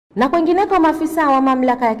Na kwengineko, maafisa wa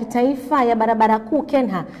mamlaka ya kitaifa ya barabara kuu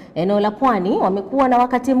KENHA eneo la Pwani wamekuwa na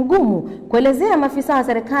wakati mgumu kuelezea maafisa wa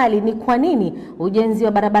serikali ni kwa nini ujenzi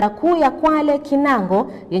wa barabara kuu ya Kwale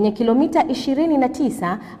Kinango yenye kilomita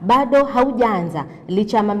 29 bado haujaanza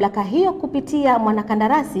licha ya mamlaka hiyo kupitia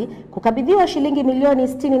mwanakandarasi kukabidhiwa shilingi milioni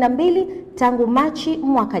 62 tangu Machi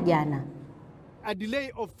mwaka jana. A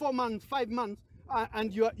delay of 4 months, 5 months,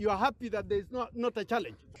 and you are happy that there is not a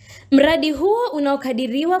challenge. Mradi huo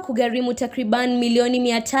unaokadiriwa kugharimu takriban milioni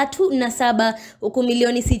 307 huku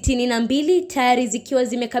milioni 62 tayari zikiwa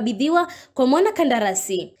zimekabidhiwa kwa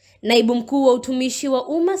mwanakandarasi. Naibu mkuu wa utumishi wa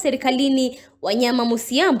umma serikalini Wanyama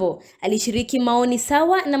Musiambo alishiriki maoni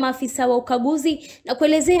sawa na maafisa wa ukaguzi na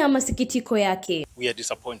kuelezea masikitiko yake. We are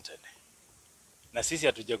disappointed. Na sisi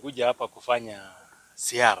hatujakuja hapa kufanya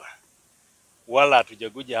siara wala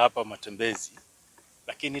hatujakuja hapa matembezi,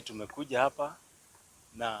 lakini tumekuja hapa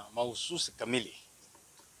na mahususi kamili.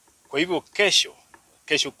 Kwa hivyo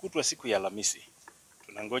kesho kutwa siku ya Alhamisi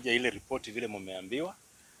tunangoja ile ripoti vile mumeambiwa,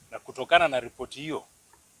 na kutokana na ripoti hiyo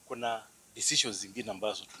kuna decisions zingine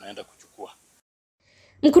ambazo tunaenda kuchukua.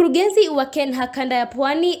 Mkurugenzi wa KENHA kanda ya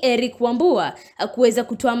Pwani Eric Wambua hakuweza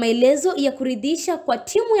kutoa maelezo ya kuridhisha kwa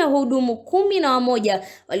timu ya wahudumu 11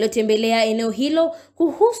 waliotembelea eneo hilo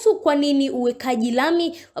kuhusu kwa nini uwekaji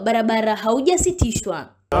lami wa barabara haujasitishwa.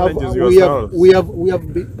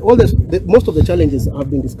 Most of the challenges have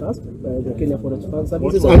been discussed by the Kenya Forest Fund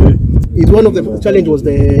Services, and one of the challenge was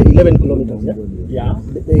the 11 kilometers. Yeah.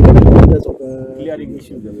 The 11 kilometers of clearing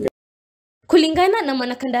issues. Kulingana na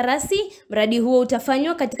mwanakandarasi, mradi huo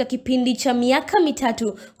utafanywa katika kipindi cha miaka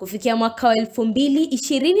 3 kufikia mwaka wa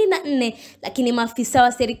 2024, lakini maafisa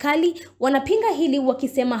wa serikali wanapinga hili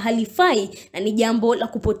wakisema halifai na ni jambo la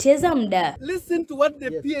kupoteza muda. Listen to what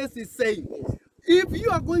the PS is saying. If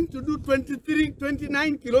you are going to do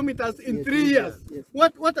 29 kilometers in 3 years,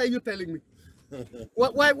 what are you telling me?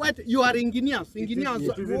 What you are engineers? Engineers.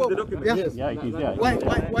 Why?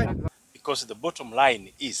 Because the bottom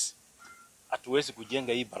line is hatuwezi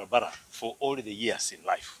kujenga hii barabara for all the years in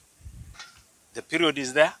life. The period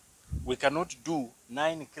is there. We cannot do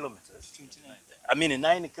 9 kilometers. I mean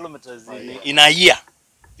 9 kilometers in a year.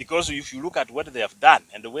 Because if you look at what they have done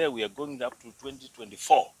and where we are going up to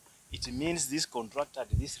 2024, it means this contractor at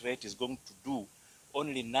this rate is going to do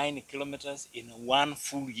only 9 kilometers in 1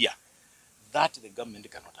 full year. That the government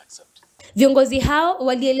cannot accept. Viongozi hao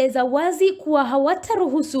walieleza wazi kuwa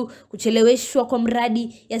hawataruhusu kucheleweshwa kwa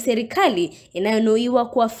mradi ya serikali inayonuiwa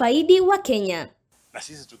kwa faidi wa Kenya. Na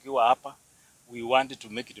sisi tukiwa hapa, we wanted to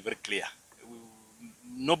make it very clear.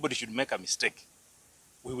 Nobody should make a mistake.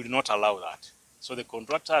 We will not allow that. So the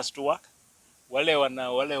contractor has to work. Wale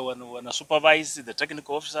wana supervise the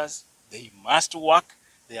technical officers, they must work.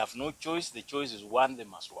 They have no choice. The choice is one, they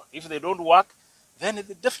must work. If they don't work, then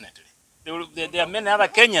definitely there are many other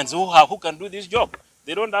Kenyans who can do this job.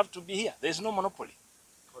 They don't have to be here. There is no monopoly.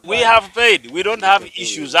 We have paid. We don't have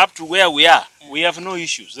issues up to where we are. We have no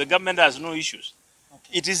issues. The government has no issues.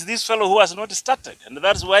 It is this fellow who has not started, and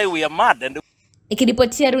that's why we are mad.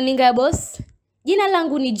 Nikiripotia runinga ya Boss, jina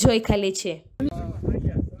langu ni Joy Kaleche.